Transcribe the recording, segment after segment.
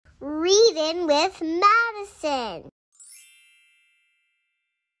Dragon with Madison.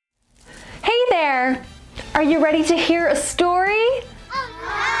 Hey there! Are you ready to hear a story?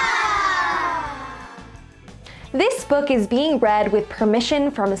 This book is being read with permission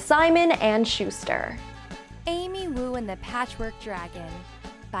from Simon and Schuster. Amy Wu and the Patchwork Dragon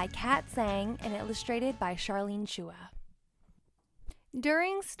by Kat Zhang and illustrated by Charlene Chua.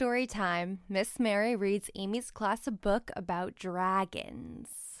 During story time, Miss Mary reads Amy's class a book about dragons.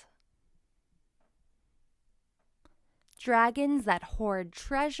 Dragons that hoard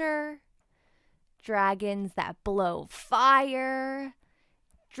treasure, dragons that blow fire,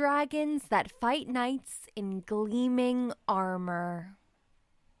 dragons that fight knights in gleaming armor.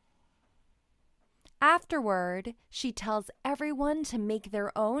 Afterward, she tells everyone to make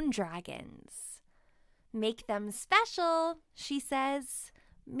their own dragons. Make them special, she says.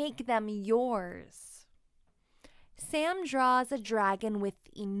 Make them yours. Sam draws a dragon with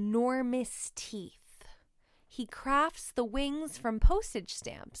enormous teeth. He crafts the wings from postage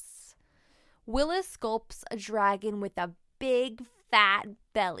stamps. Willa sculpts a dragon with a big, fat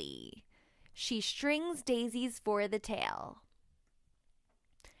belly. She strings daisies for the tail.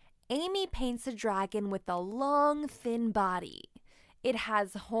 Amy paints a dragon with a long, thin body. It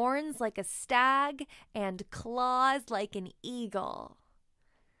has horns like a stag and claws like an eagle.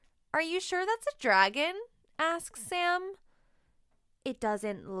 "Are you sure that's a dragon?" asks Sam. "It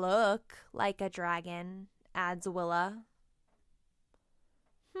doesn't look like a dragon," adds Willa.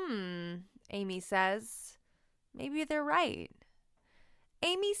 Amy says. Maybe they're right.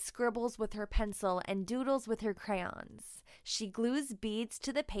 Amy scribbles with her pencil and doodles with her crayons. She glues beads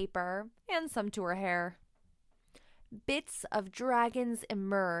to the paper and some to her hair. Bits of dragons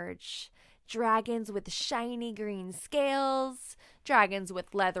emerge. Dragons with shiny green scales, dragons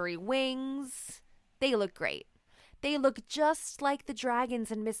with leathery wings. They look great. They look just like the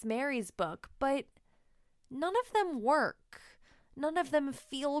dragons in Miss Mary's book, but none of them work. None of them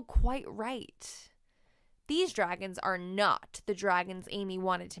feel quite right. These dragons are not the dragons Amy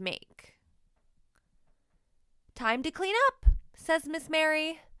wanted to make. "Time to clean up," says Miss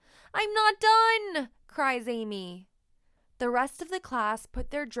Mary. "I'm not done," cries Amy. The rest of the class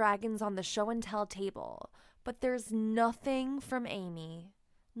put their dragons on the show and tell table, but there's nothing from Amy.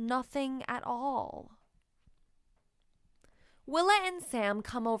 Nothing at all. Willa and Sam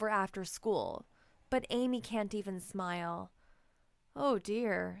come over after school, but Amy can't even smile. "Oh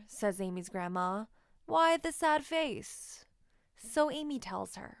dear," says Amy's grandma. "Why the sad face?" So Amy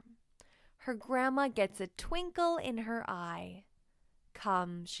tells her. Her grandma gets a twinkle in her eye.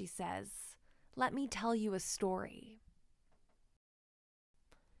 "Come," she says, "let me tell you a story."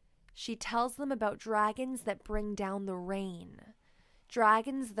 She tells them about dragons that bring down the rain,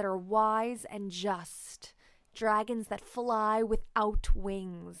 dragons that are wise and just, dragons that fly without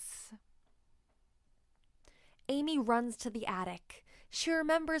wings. Amy runs to the attic. She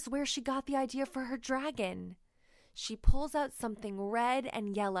remembers where she got the idea for her dragon. She pulls out something red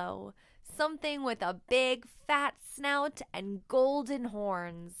and yellow, something with a big fat snout and golden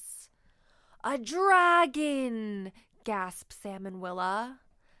horns. "A dragon!" gasp Sam and Willa.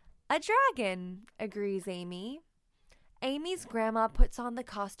 "A dragon," agrees Amy. Amy's grandma puts on the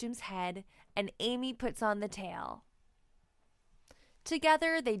costume's head, and Amy puts on the tail.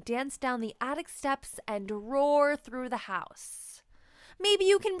 Together, they dance down the attic steps and roar through the house. "Maybe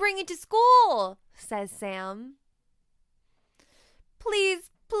you can bring it to school," says Sam. "Please,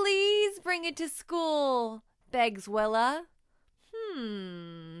 please bring it to school," begs Willa.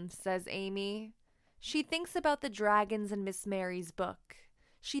 Says Amy. She thinks about the dragons in Miss Mary's book.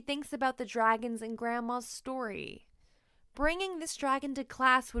 She thinks about the dragons in Grandma's story. Bringing this dragon to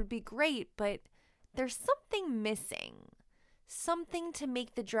class would be great, but there's something missing. Something to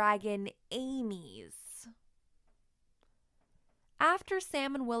make the dragon Amy's. After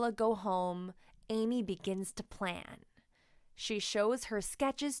Sam and Willa go home, Amy begins to plan. She shows her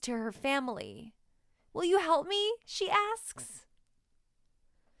sketches to her family. "Will you help me?" she asks.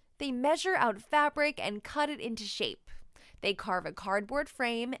 They measure out fabric and cut it into shape. They carve a cardboard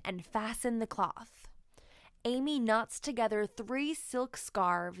frame and fasten the cloth. Amy knots together 3 silk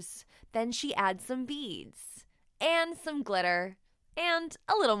scarves. Then she adds some beads and some glitter and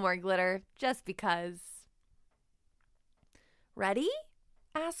a little more glitter just because. "Ready?"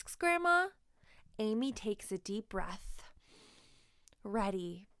 asks Grandma. Amy takes a deep breath.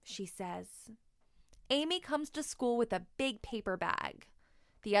 "Ready," she says. Amy comes to school with a big paper bag.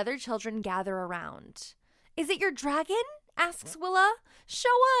 The other children gather around. "Is it your dragon?" asks Willa.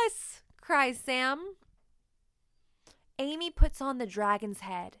 "Show us," cries Sam. Amy puts on the dragon's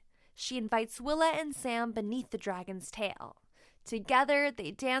head. She invites Willa and Sam beneath the dragon's tail. Together,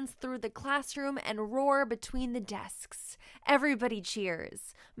 they dance through the classroom and roar between the desks. Everybody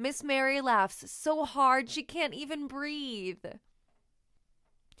cheers. Miss Mary laughs so hard she can't even breathe.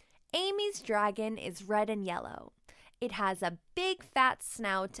 Amy's dragon is red and yellow. It has a big fat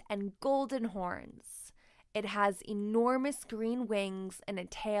snout and golden horns. It has enormous green wings and a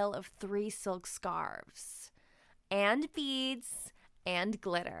tail of 3 silk scarves. And beads and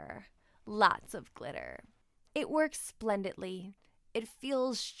glitter. Lots of glitter. It works splendidly. It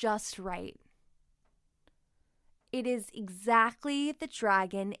feels just right. It is exactly the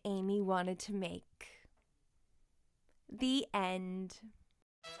dragon Amy wanted to make. The end.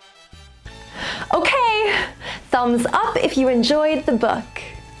 Okay, thumbs up if you enjoyed the book.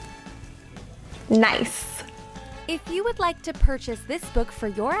 Nice. If you would like to purchase this book for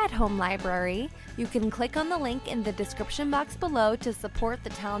your at-home library, you can click on the link in the description box below to support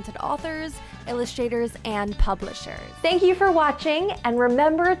the talented authors, illustrators, and publishers. Thank you for watching, and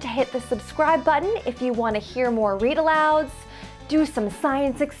remember to hit the subscribe button if you want to hear more read-alouds, do some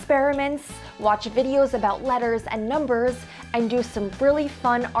science experiments, watch videos about letters and numbers, and do some really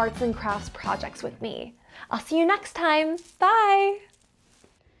fun arts and crafts projects with me. I'll see you next time. Bye!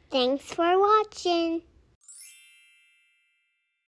 Thanks for watching.